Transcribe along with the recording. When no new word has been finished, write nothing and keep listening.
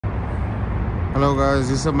Hello guys,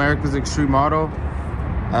 this is America's Extreme Auto,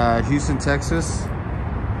 Houston, Texas.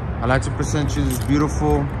 I'd like to present you this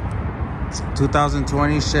beautiful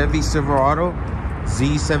 2020 Chevy Silverado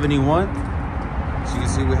Z71. So you can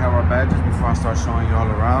see we have our badges before I start showing you all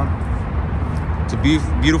around. It's a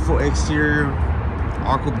beautiful exterior,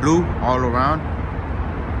 aqua blue all around,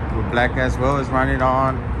 with black as well. It's running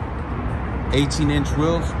on 18-inch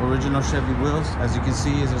wheels, original Chevy wheels. As you can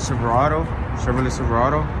see, it's a Silverado, Chevrolet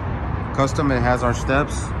Silverado. Custom, it has our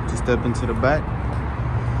steps to step into the back.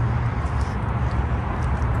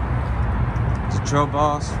 It's a trail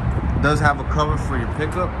boss. It does have a cover for your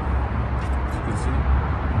pickup, as you can see.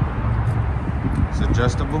 It's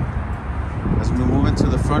adjustable. As we move into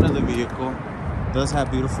the front of the vehicle, it does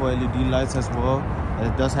have beautiful LED lights as well. And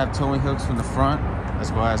it does have towing hooks from the front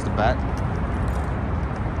as well as the back.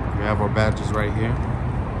 We have our badges right here.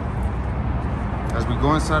 As we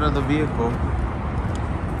go inside of the vehicle,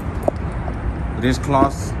 it is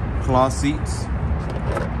cloth seats,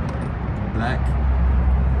 black.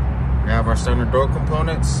 We have our center door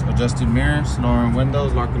components, adjusted mirrors, lowering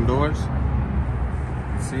windows, locking doors.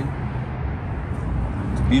 See?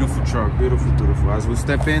 It's a beautiful truck, beautiful, beautiful. As we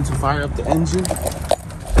step in to fire up the engine,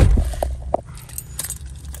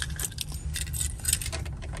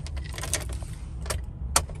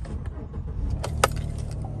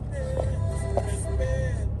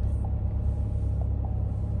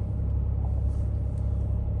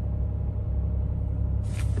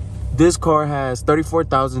 this car has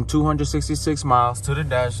 34,266 miles to the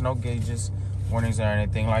dash, no gauges, warnings or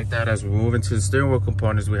anything like that. As we move into the steering wheel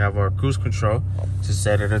components, we have our cruise control to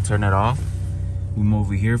set it or turn it off. We move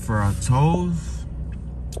over here for our tows.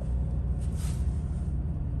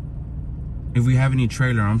 If we have any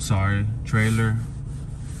trailer, trailer.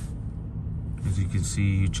 As you can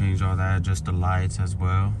see, you change all that, adjust the lights as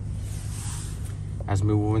well. As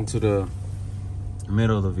we move into the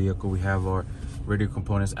middle of the vehicle, we have our radio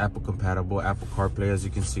components, Apple compatible, Apple CarPlay, as you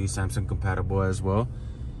can see, Samsung compatible as well.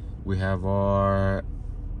 We have our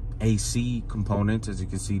AC components, as you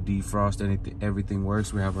can see, defrost, everything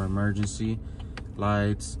works. We have our emergency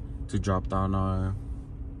lights to drop down our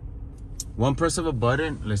one press of a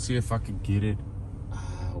button. Let's see if I can get it.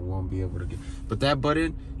 I won't be able to get, but that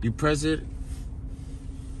button, you press it.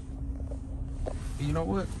 You know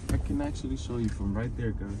what? I can actually show you from right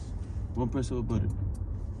there, guys. One press of a button.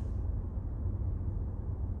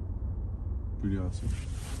 Pretty awesome.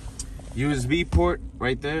 USB port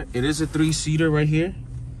right there. It is a 3-seater right here.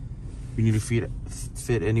 You need to fit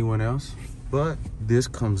anyone else, but this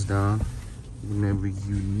comes down whenever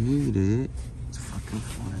you need it. It's fucking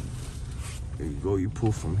fine. There you go. You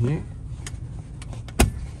pull from here.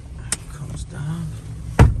 It comes down.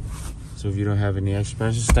 So if you don't have any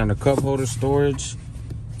expansion, standard cup holder storage.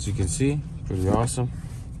 As you can see, pretty awesome.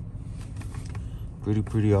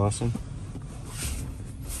 Pretty awesome.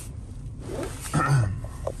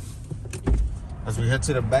 As we head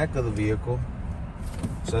to the back of the vehicle,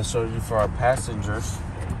 so that shows you for our passengers.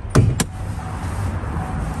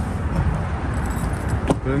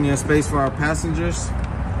 Plenty of space for our passengers.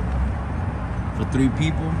 For 3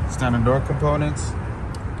 people, standard door components,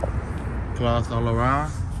 cloth all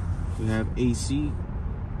around. We have AC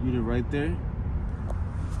unit right there.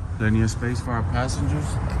 Plenty of space for our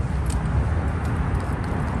passengers.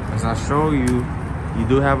 As I show you, you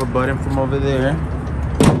do have a button from over there.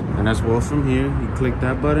 And as well from here, you click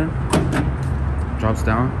that button, drops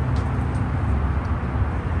down.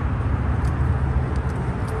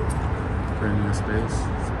 Plenty of space.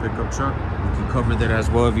 It's a pickup truck. You can cover that as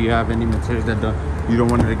well if you have any materials that you don't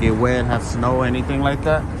want it to get wet, have snow, or anything like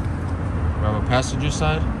that. We have a passenger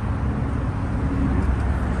side.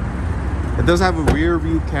 It does have a rear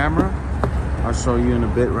view camera. I'll show you in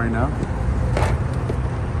a bit right now.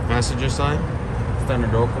 Passenger side,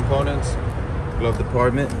 standard door components. Glove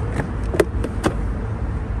department.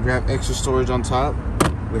 We have extra storage on top.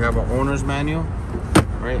 We have our owner's manual,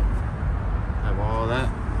 right? Have all that.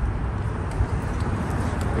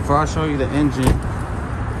 Before I show you the engine,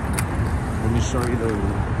 let me show you the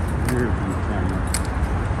rear view camera.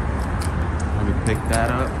 Let me pick that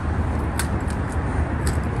up.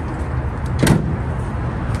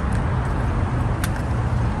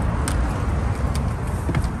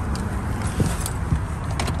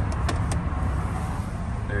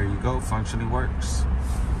 There you go, functionally works.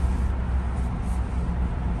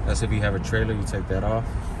 That's if you have a trailer, you take that off.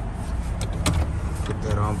 Put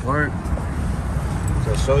that on park.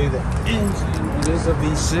 So I'll show you the engine. It is a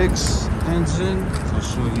V6 engine. So I'll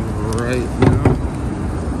show you right now.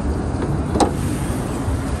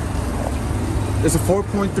 It's a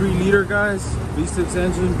 4.3 liter, guys. V6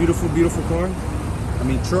 engine, beautiful, beautiful car. I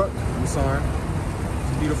mean truck, I'm sorry.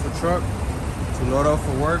 beautiful truck to load up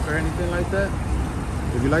for work or anything like that.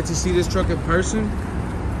 If you'd like to see this truck in person,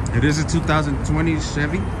 it is a 2020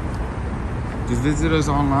 Chevy. Just visit us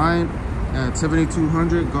online at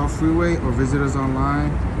 7200 Gulf Freeway, or visit us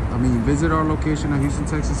online. Visit our location at Houston,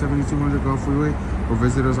 Texas, 7200 Gulf Freeway, or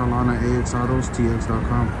visit us online at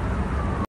axautostx.com.